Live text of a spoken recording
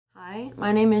Hi,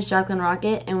 my name is Jacklyn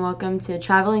Rocket and welcome to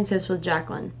Traveling Tips with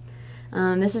Jacklyn.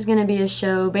 This is going to be a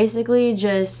show basically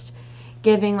just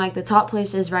giving like the top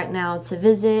places right now to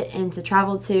visit and to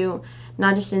travel to,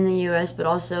 not just in the US but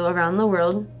also around the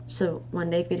world. So one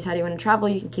day if you decide you want to travel,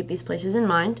 you can keep these places in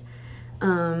mind.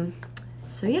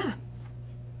 So yeah.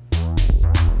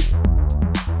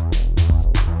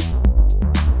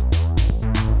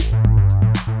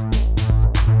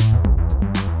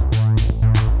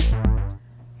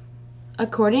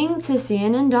 According to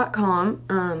CNN.com,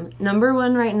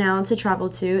 #1 right now to travel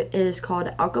to is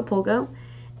called Acapulco,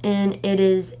 and it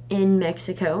is in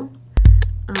Mexico.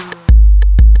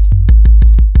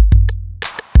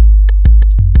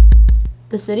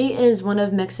 The city is one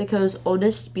of Mexico's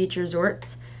oldest beach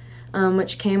resorts,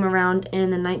 which came around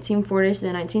in the 1940s to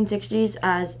the 1960s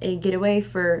as a getaway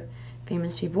for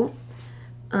famous people.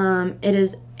 It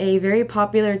is a very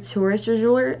popular tourist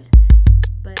resort.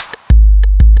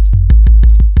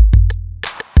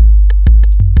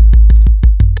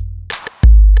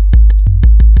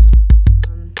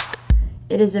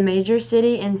 It is a major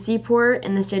city and seaport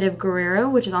in the state of Guerrero,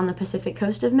 which is on the Pacific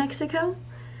coast of Mexico.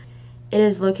 It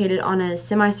is located on a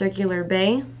semicircular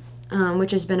bay,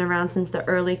 which has been around since the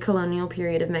early colonial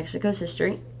period of Mexico's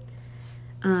history.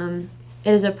 It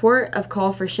is a port of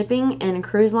call for shipping and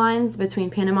cruise lines between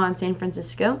Panama and San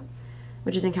Francisco,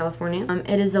 which is in California.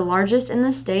 It is the largest in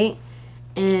the state,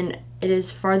 and it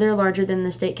is farther larger than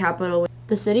the state capital.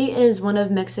 The city is one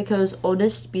of Mexico's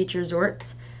oldest beach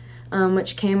resorts,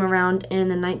 which came around in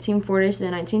the 1940s to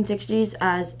the 1960s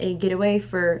as a getaway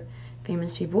for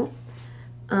famous people.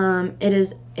 It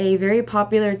is a very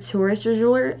popular tourist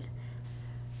resort.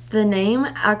 The name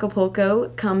Acapulco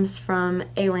comes from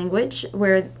a language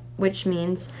which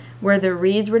means where the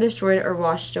reeds were destroyed or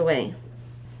washed away.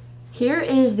 Here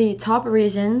is the top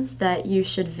reasons that you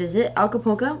should visit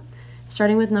Acapulco.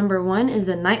 Starting with #1 is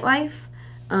the nightlife.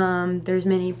 There's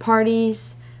many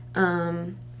parties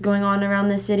going on around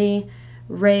the city,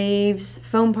 raves,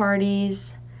 foam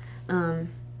parties,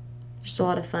 just a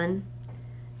lot of fun.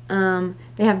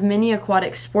 They have many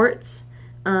aquatic sports,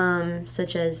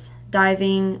 such as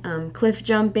diving, cliff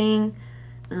jumping.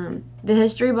 The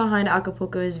history behind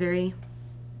Acapulco is very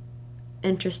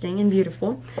interesting and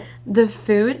beautiful. The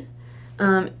food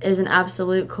is an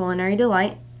absolute culinary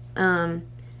delight.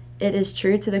 It is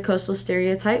true to the coastal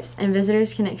stereotypes, and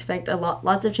visitors can expect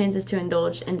lots of chances to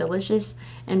indulge in delicious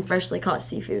and freshly caught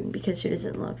seafood, because who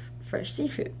doesn't love fresh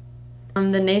seafood?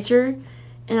 The nature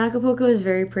in Acapulco is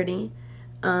very pretty.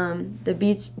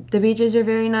 The beaches are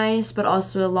very nice, but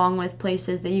also along with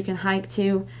places that you can hike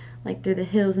to, like through the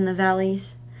hills and the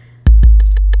valleys.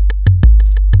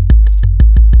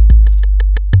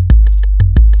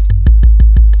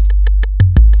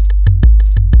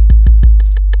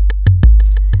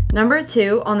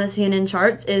 #2 on the CNN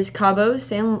charts is Cabo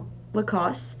San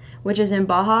Lucas, which is in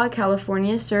Baja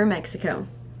California Sur, Mexico.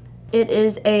 It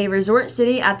is a resort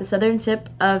city at the southern tip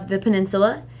of the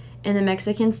peninsula in the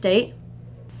Mexican state.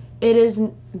 It is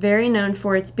very known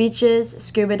for its beaches,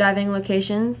 scuba diving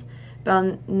locations,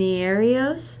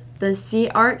 balnearios, the Sea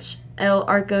Arch, El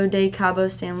Arco de Cabo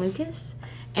San Lucas,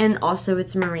 and also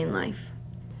its marine life.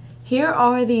 Here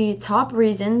are the top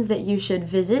reasons that you should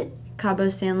visit Cabo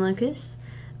San Lucas.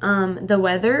 The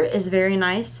weather is very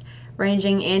nice,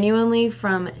 ranging annually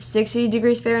from 60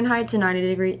 degrees Fahrenheit to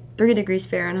 93 degrees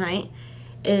Fahrenheit.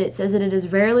 It says that it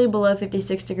is rarely below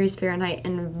 56 degrees Fahrenheit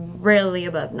and rarely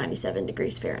above 97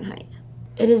 degrees Fahrenheit.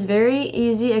 It is very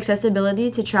easy accessibility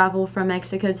to travel from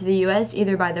Mexico to the US,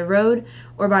 either by the road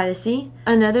or by the sea.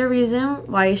 Another reason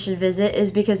why you should visit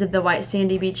is because of the white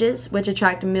sandy beaches, which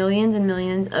attract millions and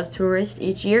millions of tourists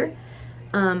each year.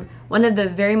 One of the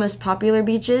very most popular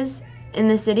beaches in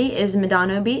the city is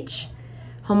Medano Beach,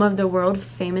 home of the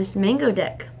world-famous Mango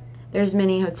Deck. There's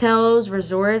many hotels,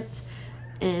 resorts,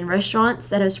 and restaurants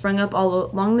that have sprung up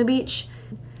all along the beach.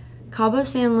 Cabo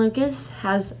San Lucas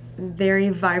has very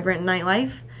vibrant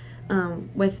nightlife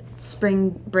with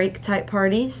spring break type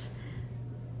parties.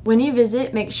 When you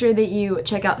visit, make sure that you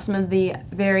check out some of the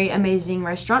very amazing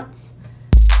restaurants.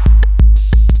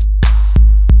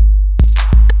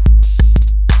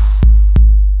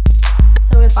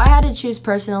 If I had to choose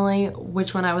personally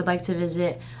which one I would like to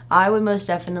visit, I would most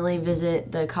definitely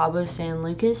visit the Cabo San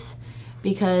Lucas,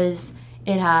 because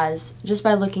it has, just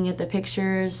by looking at the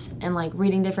pictures and like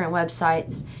reading different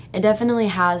websites, it definitely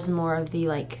has more of the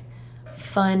like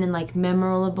fun and like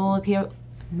memorable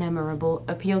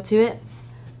appeal to it.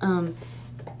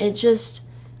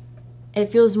 It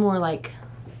feels more like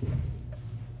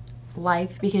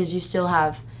life, because you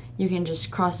can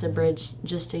just cross the bridge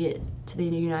just to get to the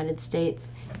United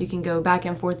States. You can go back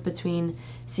and forth between,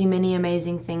 see many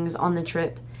amazing things on the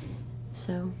trip.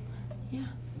 So, yeah.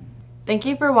 Thank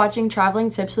you for watching Traveling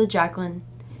Tips with Jacklyn.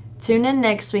 Tune in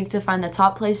next week to find the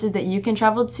top places that you can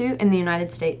travel to in the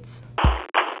United States.